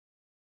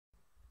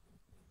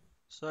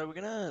So we're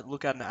going to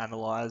look at and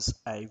analyze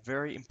a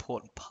very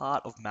important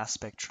part of mass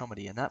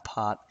spectrometry, and that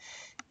part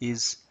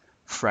is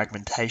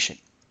fragmentation.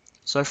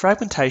 So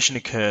fragmentation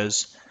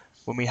occurs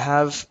when we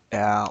have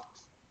our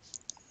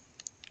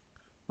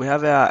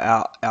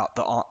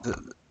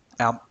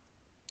the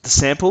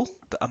sample,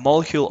 a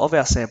molecule of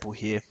our sample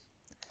here,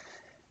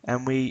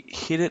 and we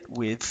hit it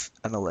with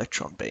an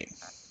electron beam.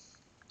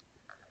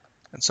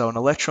 And so an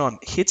electron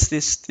hits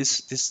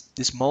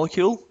this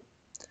molecule.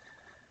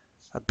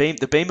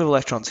 The beam of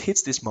electrons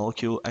hits this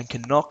molecule and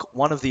can knock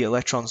one of the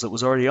electrons that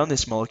was already on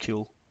this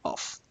molecule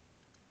off.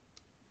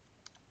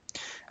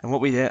 And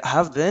what we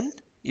have then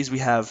is we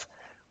have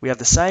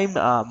the same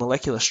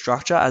molecular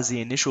structure as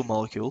the initial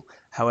molecule.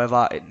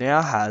 However, it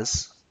now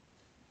has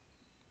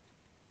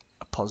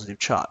a positive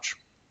charge.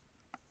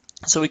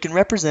 So we can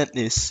represent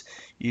this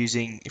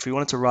using, if we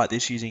wanted to write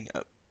this using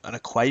an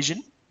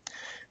equation,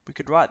 we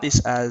could write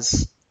this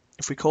as,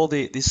 if we call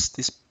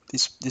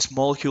this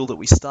molecule that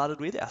we started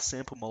with, our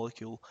sample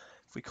molecule,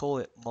 if we call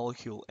it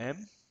molecule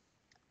M,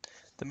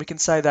 then we can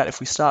say that if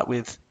we start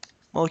with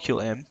molecule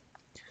M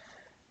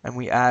and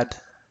we add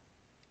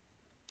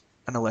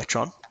an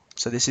electron,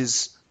 so this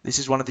is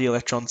one of the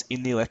electrons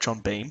in the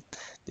electron beam.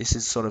 This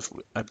is sort of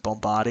a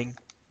bombarding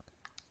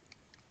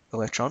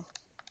electron.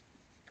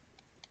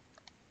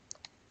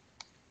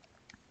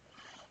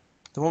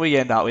 Then what we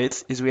end up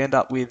with is we end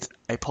up with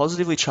a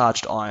positively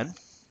charged ion,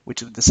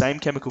 which is the same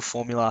chemical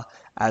formula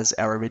as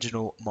our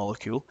original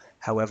molecule.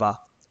 However,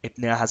 it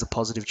now has a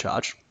positive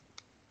charge.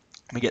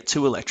 We get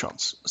two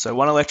electrons. So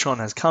one electron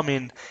has come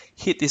in,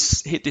 hit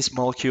this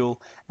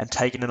molecule, and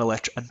taken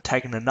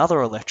another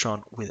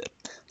electron with it.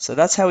 So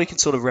that's how we can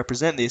sort of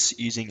represent this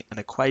using an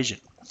equation.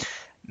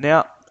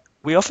 Now,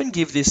 we often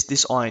give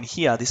this ion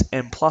here, this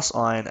M plus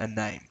ion, a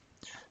name.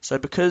 So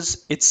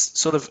because it's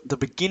sort of the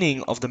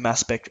beginning of the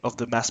mass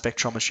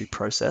spectrometry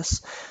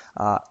process,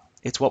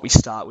 it's what we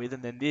start with,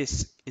 and then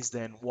this is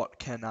then what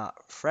can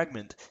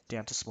fragment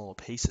down to smaller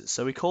pieces.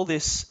 So we call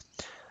this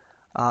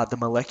the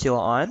molecular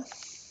ion.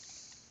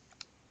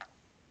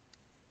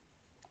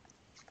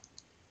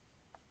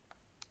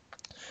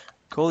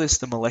 Call this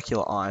the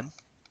molecular ion,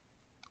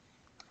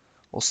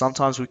 or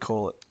sometimes we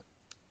call it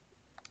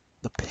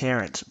the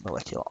parent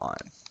molecular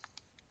ion.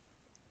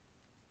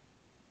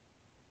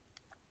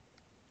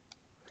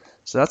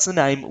 So that's the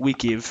name we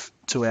give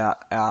to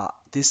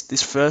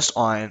this first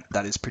ion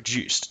that is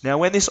produced. Now,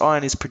 when this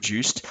ion is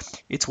produced,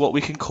 it's what we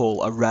can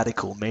call a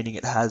radical, meaning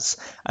it has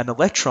an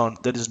electron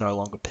that is no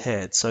longer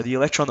paired. So the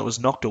electron that was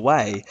knocked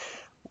away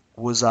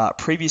was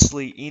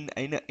previously in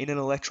an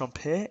electron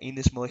pair in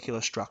this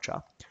molecular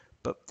structure,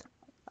 but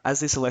as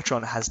this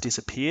electron has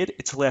disappeared,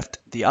 it's left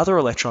the other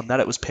electron that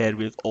it was paired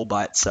with all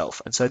by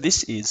itself. And so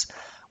this is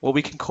what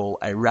we can call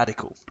a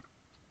radical.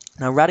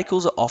 Now,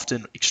 radicals are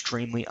often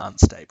extremely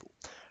unstable.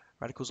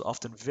 Radicals are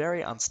often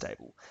very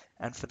unstable,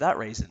 and for that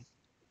reason,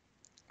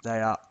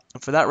 they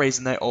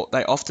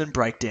often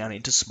break down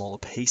into smaller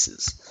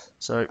pieces.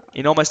 So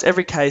in almost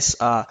every case,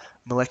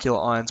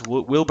 molecular ions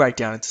will break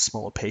down into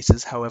smaller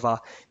pieces. However,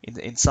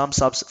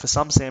 for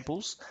some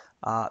samples,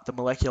 the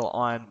molecular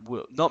ion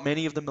not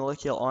many of the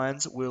molecular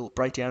ions will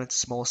break down into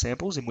smaller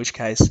samples. In which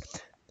case,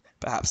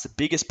 perhaps the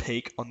biggest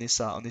peak on this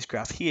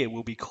graph here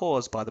will be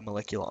caused by the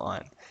molecular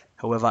ion.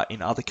 However,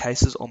 in other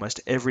cases,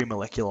 almost every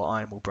molecular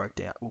ion will break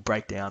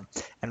down,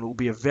 and it will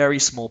be a very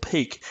small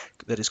peak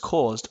that is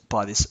caused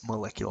by this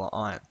molecular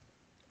ion.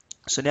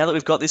 So now that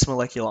we've got this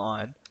molecular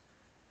ion,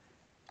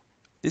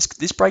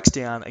 this breaks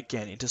down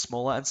again into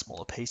smaller and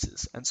smaller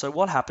pieces. And so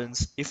what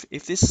happens if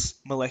this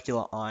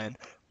molecular ion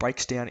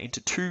breaks down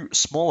into two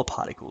smaller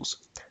particles,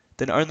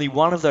 then only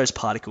one of those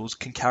particles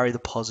can carry the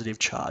positive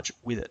charge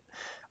with it.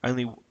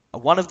 Only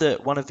one of the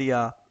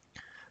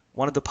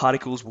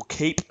particles will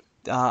keep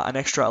an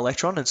extra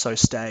electron and so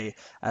stay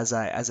as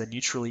a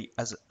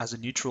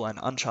neutral and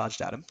uncharged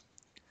atom.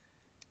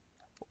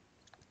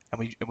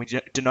 And we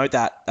denote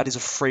that is a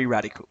free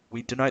radical.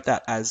 We denote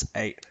that as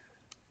a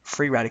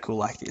free radical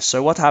like this.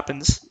 So what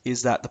happens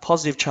is that the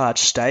positive charge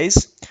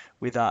stays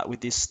with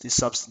this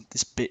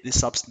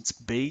substance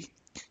B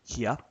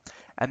here,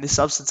 and this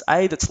substance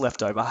A that's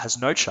left over has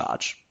no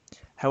charge.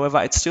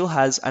 However, it still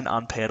has an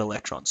unpaired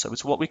electron, so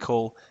it's what we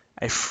call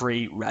a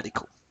free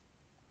radical.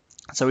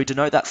 So we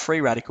denote that free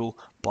radical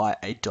by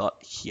a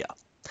dot here.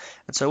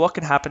 And so what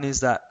can happen is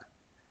that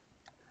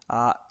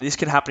this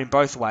can happen in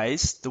both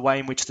ways. The way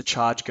in which the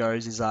charge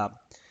goes is the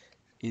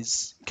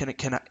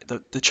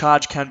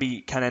charge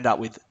can end up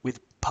with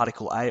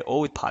particle A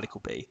or with particle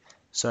B.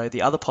 So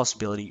the other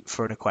possibility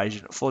for an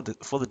equation for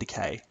the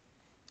decay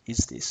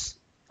is this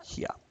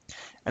here.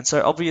 And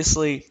so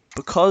obviously,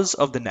 because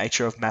of the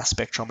nature of mass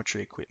spectrometry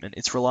equipment,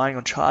 it's relying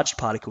on charged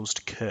particles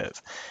to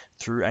curve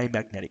through a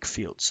magnetic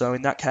field. So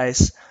in that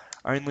case,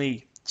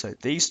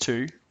 these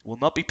two will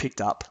not be picked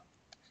up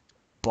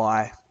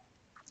by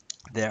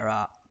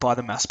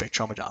the mass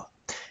spectrometer.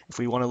 If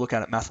we want to look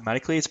at it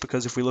mathematically, it's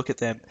because if we look at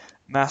their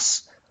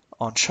mass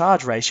on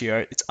charge ratio,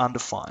 it's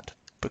undefined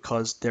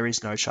because there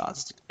is no charge.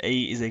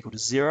 E is equal to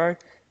 0,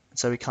 and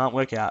so we can't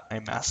work out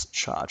a mass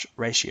charge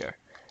ratio.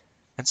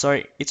 And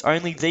so it's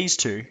only these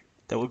two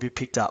that will be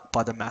picked up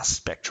by the mass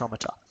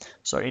spectrometer.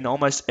 So in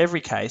almost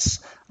every case,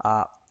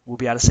 we'll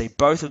be able to see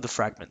both of the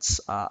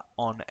fragments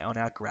on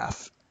our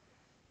graph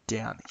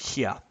down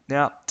here.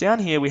 Now, down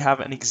here we have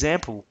an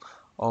example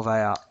of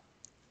a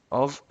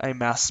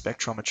mass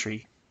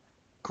spectrometry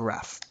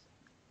graph.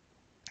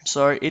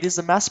 So it is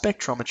the mass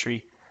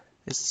spectrometry,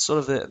 it's sort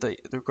of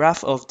the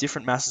graph of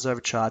different masses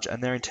over charge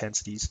and their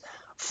intensities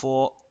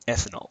for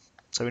ethanol.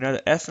 So we know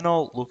that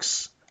ethanol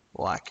looks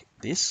like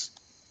this.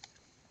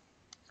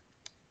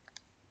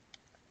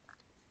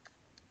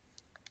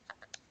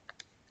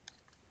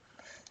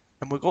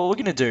 And what we're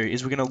going to do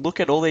is we're going to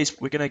look at all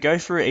these, we're going to go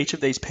through each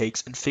of these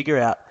peaks and figure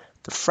out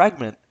the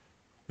fragment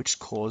which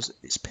caused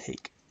this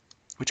peak,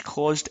 which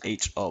caused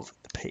each of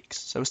the peaks.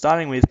 So we're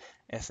starting with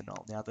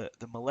ethanol. Now the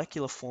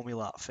molecular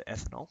formula for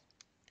ethanol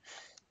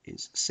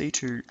is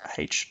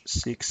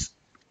C2H60.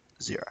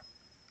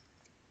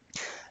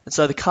 And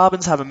so the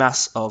carbons have a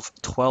mass of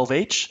 12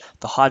 each,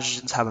 the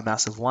hydrogens have a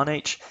mass of 1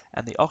 each,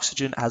 and the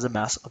oxygen has a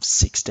mass of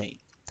 16.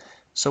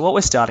 So what we're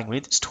starting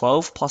with is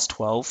 12 plus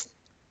 12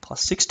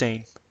 plus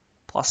 16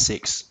 plus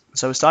 6.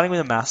 So we're starting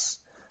with a mass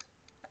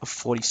of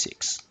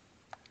 46.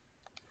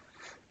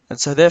 And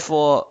so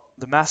therefore,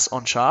 the mass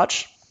on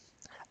charge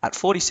at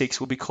 46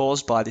 will be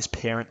caused by this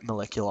parent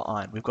molecular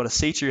ion. We've got a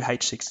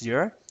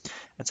C2H60,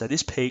 and so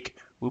this peak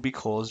will be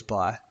caused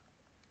by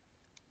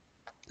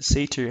the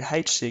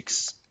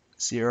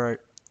C2H60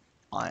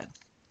 ion,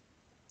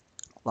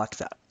 like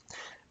that.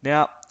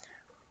 Now,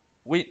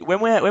 when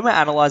we're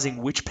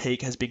analyzing which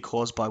peak has been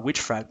caused by which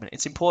fragment,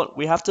 it's important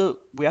we have to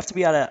be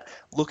able to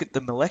look at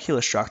the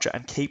molecular structure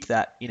and keep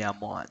that in our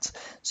minds.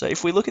 So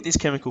if we look at this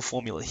chemical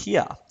formula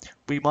here,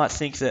 we might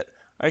think that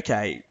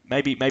okay,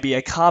 maybe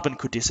a carbon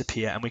could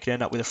disappear and we could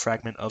end up with a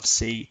fragment of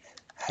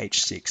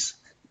CH60.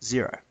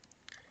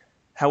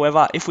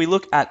 However, if we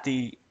look at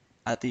the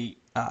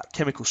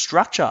chemical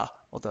structure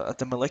or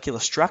the molecular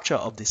structure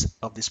of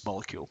this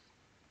molecule,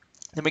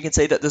 then we can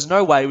see that there's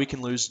no way we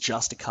can lose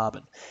just a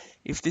carbon.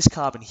 If this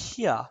carbon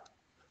here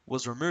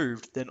was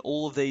removed, then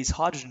all of these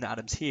hydrogen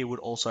atoms here would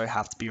also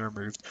have to be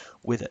removed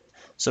with it.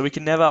 So we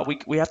can never,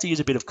 we have to use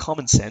a bit of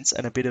common sense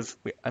and a bit of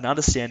an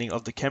understanding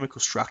of the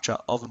chemical structure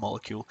of a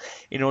molecule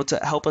in order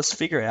to help us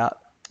figure out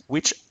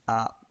which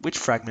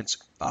fragments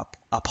are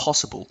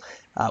possible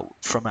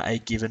from a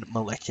given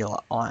molecular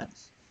ion.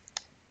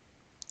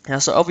 Now,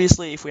 so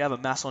obviously, if we have a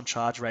mass on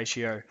charge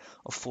ratio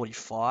of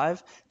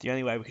 45, the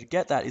only way we could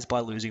get that is by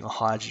losing a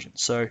hydrogen.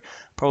 So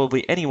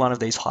probably any one of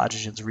these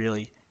hydrogens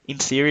really, in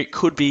theory,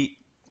 could be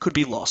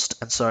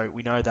lost. And so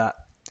we know that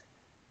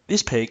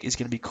this peak is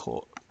going to be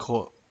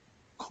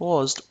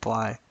caused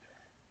by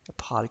a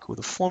particle with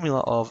the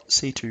formula of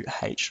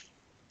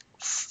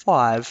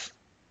C2H50+.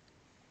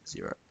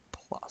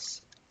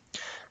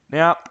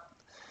 Now,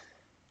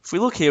 if we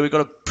look here, we've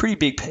got a pretty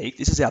big peak.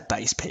 This is our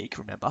base peak,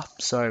 remember?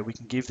 So we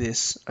can give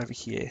this over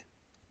here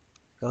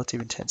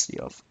relative intensity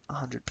of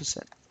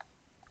 100%.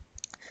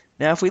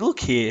 Now, if we look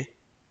here,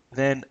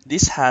 then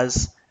this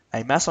has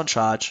a mass on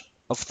charge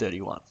of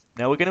 31.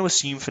 Now, we're going to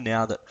assume for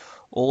now that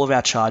all of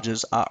our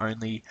charges are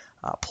only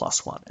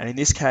 +1. And in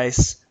this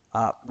case,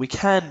 we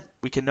can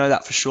know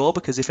that for sure,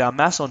 because if our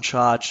mass on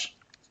charge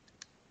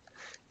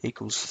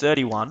equals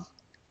 31,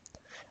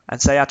 and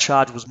say our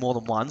charge was more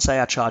than 1, say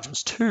our charge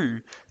was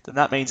 2, then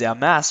that means our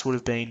mass would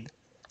have been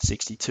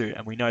 62.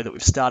 And we know that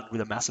we've started with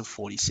a mass of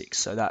 46.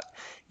 So that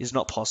is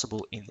not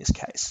possible in this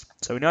case.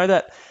 So we know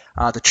that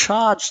the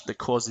charge that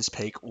caused this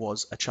peak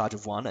was a charge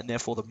of 1, and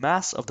therefore the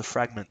mass of the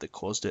fragment that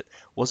caused it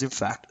was in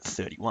fact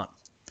 31.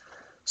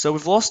 So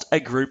we've lost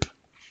a group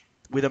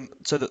with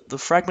so that the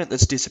fragment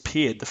that's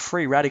disappeared, the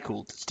free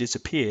radical that's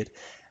disappeared,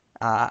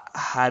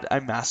 had a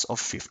mass of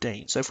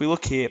 15. So if we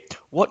look here,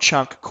 what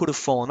chunk could have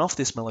fallen off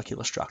this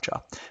molecular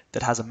structure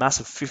that has a mass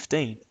of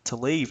 15 to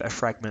leave a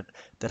fragment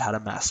that had a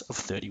mass of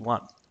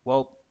 31?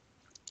 Well,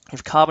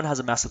 if carbon has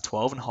a mass of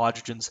 12 and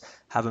hydrogens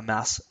have a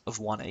mass of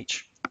 1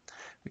 each,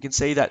 we can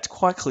see that it's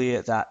quite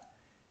clear that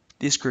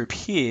this group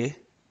here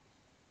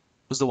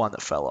was the one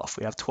that fell off.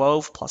 We have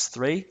 12 plus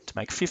 3 to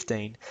make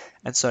 15,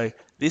 and so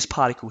this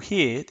particle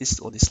here,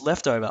 this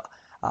leftover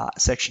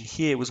section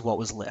here, was what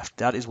was left.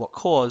 That is what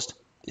caused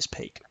this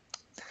peak.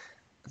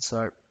 And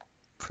so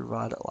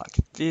provide it like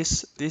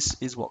this. This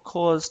is what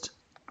caused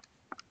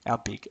our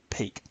big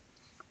peak.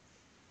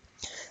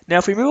 Now,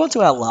 if we move on to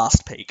our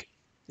last peak,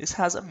 this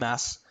has a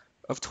mass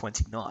of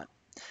 29.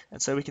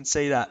 And so we can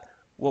see that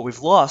what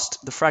we've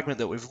lost, the fragment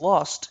that we've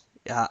lost,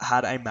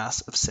 had a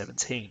mass of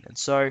 17. And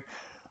so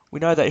we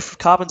know that if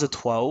carbons are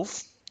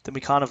 12, then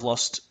we have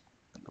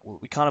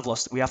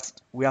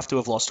to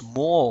have lost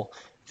more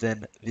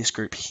than this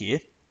group here.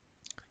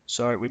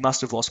 So we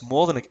must have lost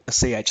more than a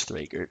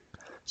CH3 group.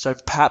 So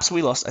perhaps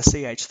we lost a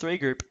CH3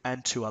 group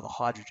and 2 other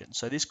hydrogens.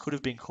 So this could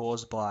have been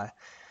caused by,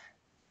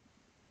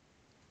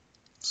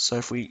 so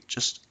if we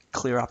just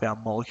clear up our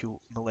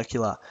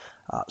molecular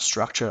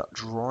structure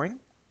drawing,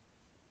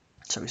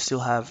 so we still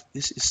have,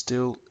 this is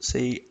still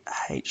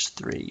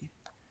CH3O+.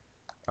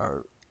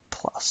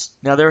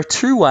 Now there are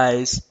 2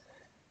 ways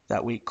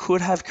that we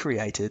could have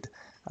created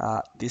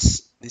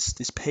this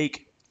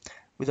peak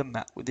with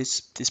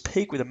this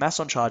peak with a mass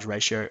on charge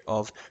ratio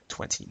of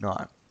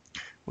 29.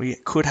 We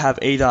could have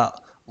either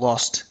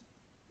lost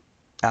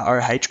our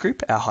OH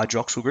group, our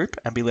hydroxyl group,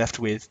 and be left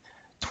with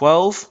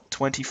 12,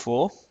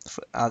 24,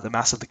 the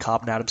mass of the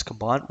carbon atoms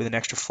combined, with an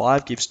extra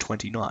 5 gives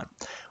 29.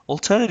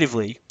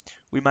 Alternatively,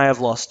 we may have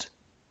lost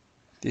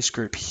this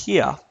group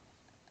here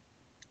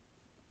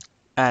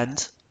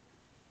and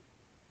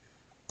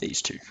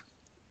these two.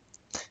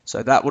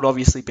 So that would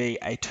obviously be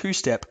a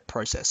two-step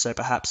process. So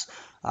perhaps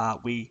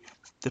the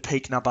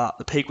peak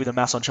with a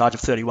mass on charge of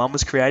 31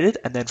 was created,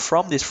 and then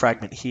from this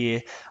fragment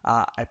here,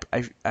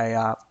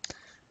 a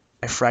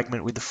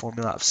fragment with the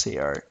formula of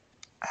COH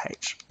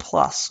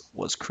plus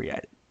was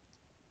created.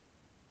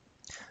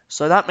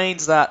 So that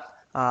means that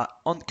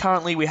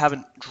currently we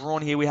haven't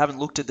drawn here, we haven't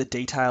looked at the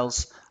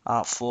details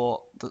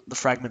for the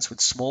fragments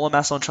with smaller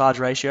mass on charge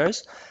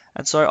ratios.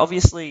 And so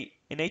obviously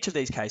in each of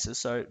these cases,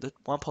 so the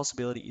one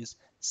possibility is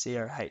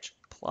COH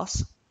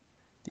plus,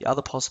 the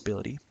other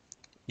possibility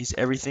is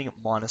everything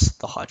minus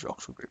the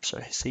hydroxyl group, so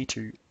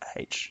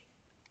C2H5.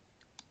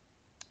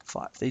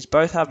 These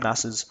both have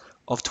masses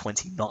of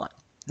 29.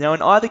 Now,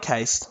 in either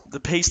case, the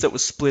piece that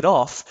was split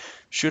off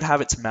should have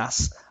its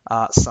mass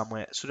on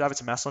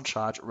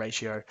charge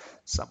ratio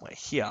somewhere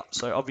here.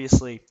 So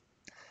obviously,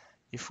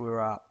 if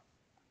we're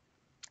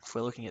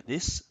looking at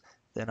this,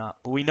 then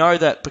we know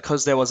that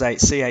because there was a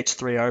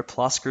CH3O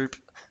plus group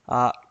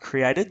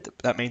created,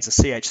 that means the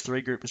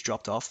CH3 group was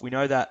dropped off. We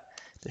know that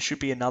there should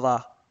be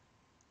another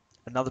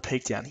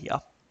peak down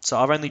here. So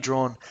I've only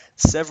drawn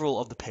several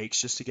of the peaks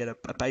just to get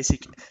a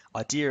basic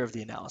idea of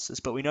the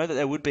analysis, but we know that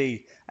there would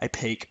be a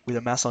peak with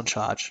a mass on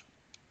charge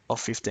of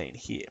 15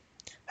 here.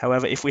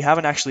 However, if we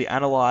haven't actually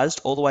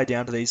analyzed all the way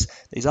down to these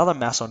other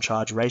mass on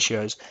charge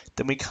ratios,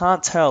 then we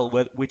can't tell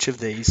which of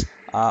these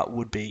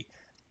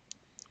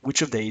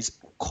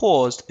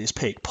caused this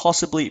peak.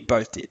 Possibly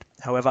both did.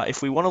 However,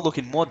 if we want to look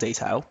in more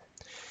detail,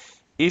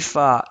 if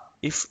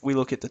we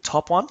look at the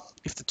top one,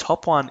 if the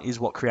top one is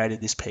what created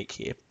this peak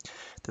here,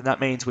 then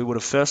that means we would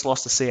have first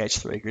lost the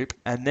CH3 group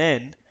and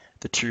then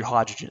the two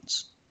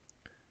hydrogens.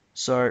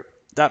 So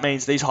that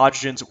means these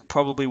hydrogens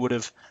probably would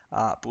have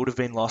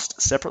been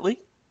lost separately.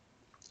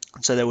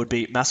 And so there would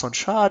be mass on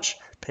charge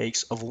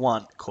peaks of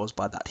 1 caused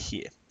by that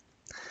here.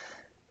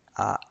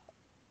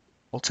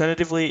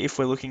 Alternatively, if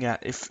we're looking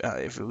at if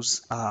it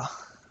was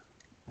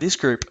this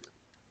group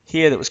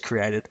here that was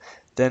created,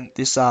 then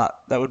that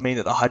would mean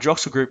that the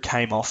hydroxyl group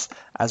came off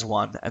as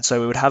 1, and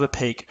so we would have a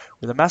peak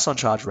with a mass on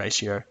charge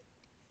ratio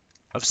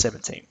of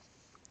 17.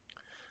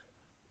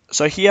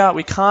 So here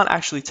we can't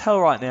actually tell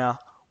right now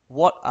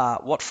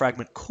what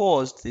fragment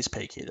caused this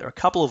peak here. There are a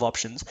couple of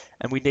options,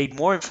 and we need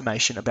more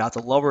information about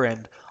the lower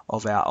end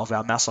of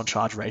our mass on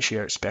charge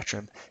ratio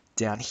spectrum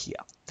down here.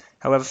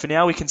 However, for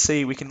now we can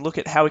look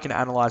at how we can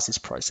analyze this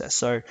process.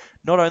 So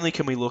not only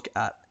can we look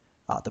at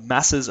the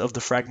masses of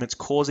the fragments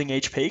causing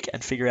each peak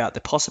and figure out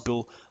the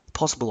possible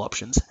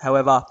options.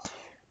 However,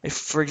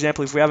 for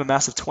example, if we have a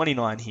mass of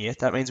 29 here,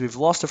 that means we've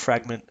lost a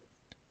fragment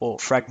or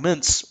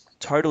fragments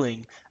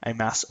totaling a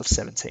mass of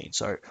 17.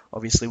 So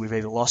obviously we've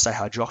either lost a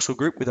hydroxyl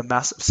group with a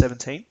mass of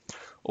 17,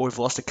 or we've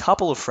lost a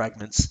couple of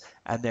fragments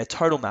and their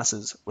total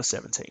masses were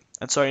 17.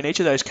 And so in each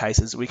of those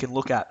cases, we can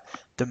look at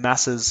the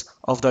masses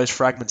of those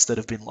fragments that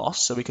have been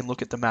lost. So we can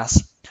look at the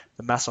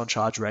mass on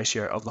charge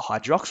ratio of the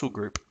hydroxyl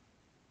group.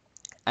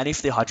 And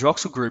if the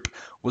hydroxyl group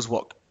was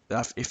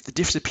if the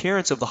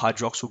disappearance of the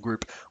hydroxyl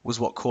group was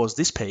what caused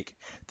this peak,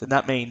 then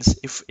that means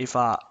if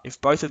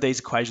both of these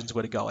equations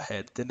were to go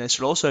ahead, then there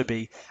should also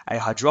be a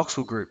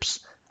hydroxyl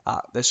groups.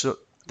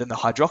 Then the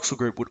hydroxyl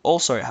group would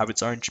also have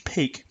its own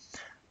peak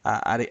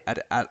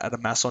at a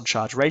mass on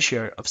charge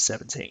ratio of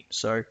 17.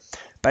 So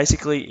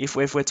basically, if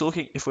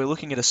we're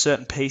looking at a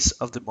certain piece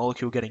of the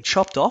molecule getting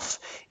chopped off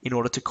in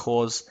order to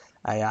cause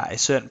a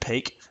certain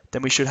peak,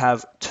 then we should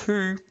have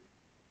two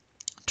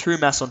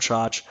mass on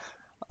charge,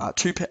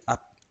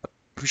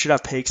 we should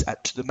have peaks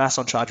at the mass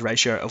on charge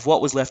ratio of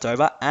what was left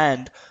over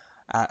and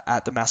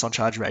at the mass on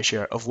charge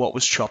ratio of what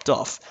was chopped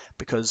off,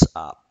 because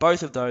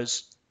both of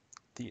those,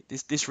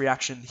 this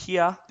reaction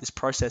here, this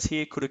process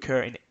here, could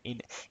occur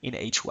in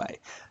each way.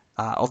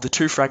 Of the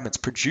two fragments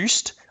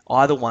produced,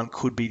 either one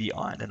could be the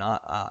ion,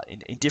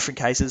 and in different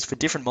cases, for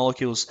different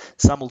molecules,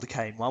 some will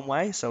decay in one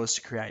way so as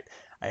to create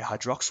a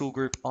hydroxyl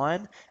group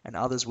ion, and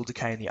others will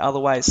decay in the other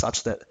way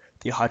such that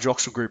the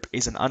hydroxyl group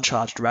is an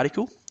uncharged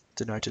radical,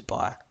 denoted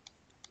by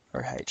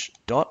OH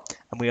dot,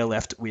 and we are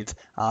left with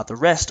the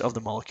rest of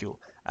the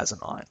molecule as an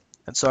ion.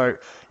 And so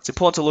it's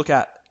important to look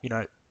at,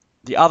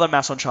 the other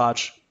mass on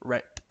charge,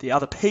 the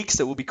other peaks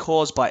that will be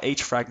caused by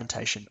each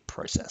fragmentation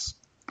process.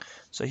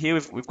 So here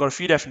we've got a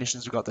few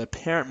definitions. We've got the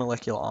parent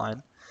molecular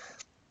ion,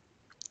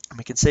 and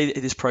we can see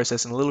this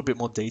process in a little bit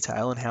more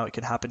detail and how it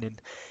can happen in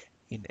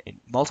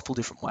multiple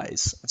different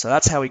ways. And so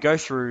that's how we go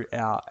through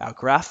our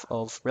graph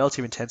of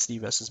relative intensity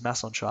versus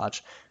mass on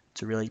charge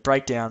to really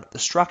break down the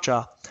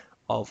structure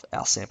of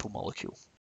our sample molecule.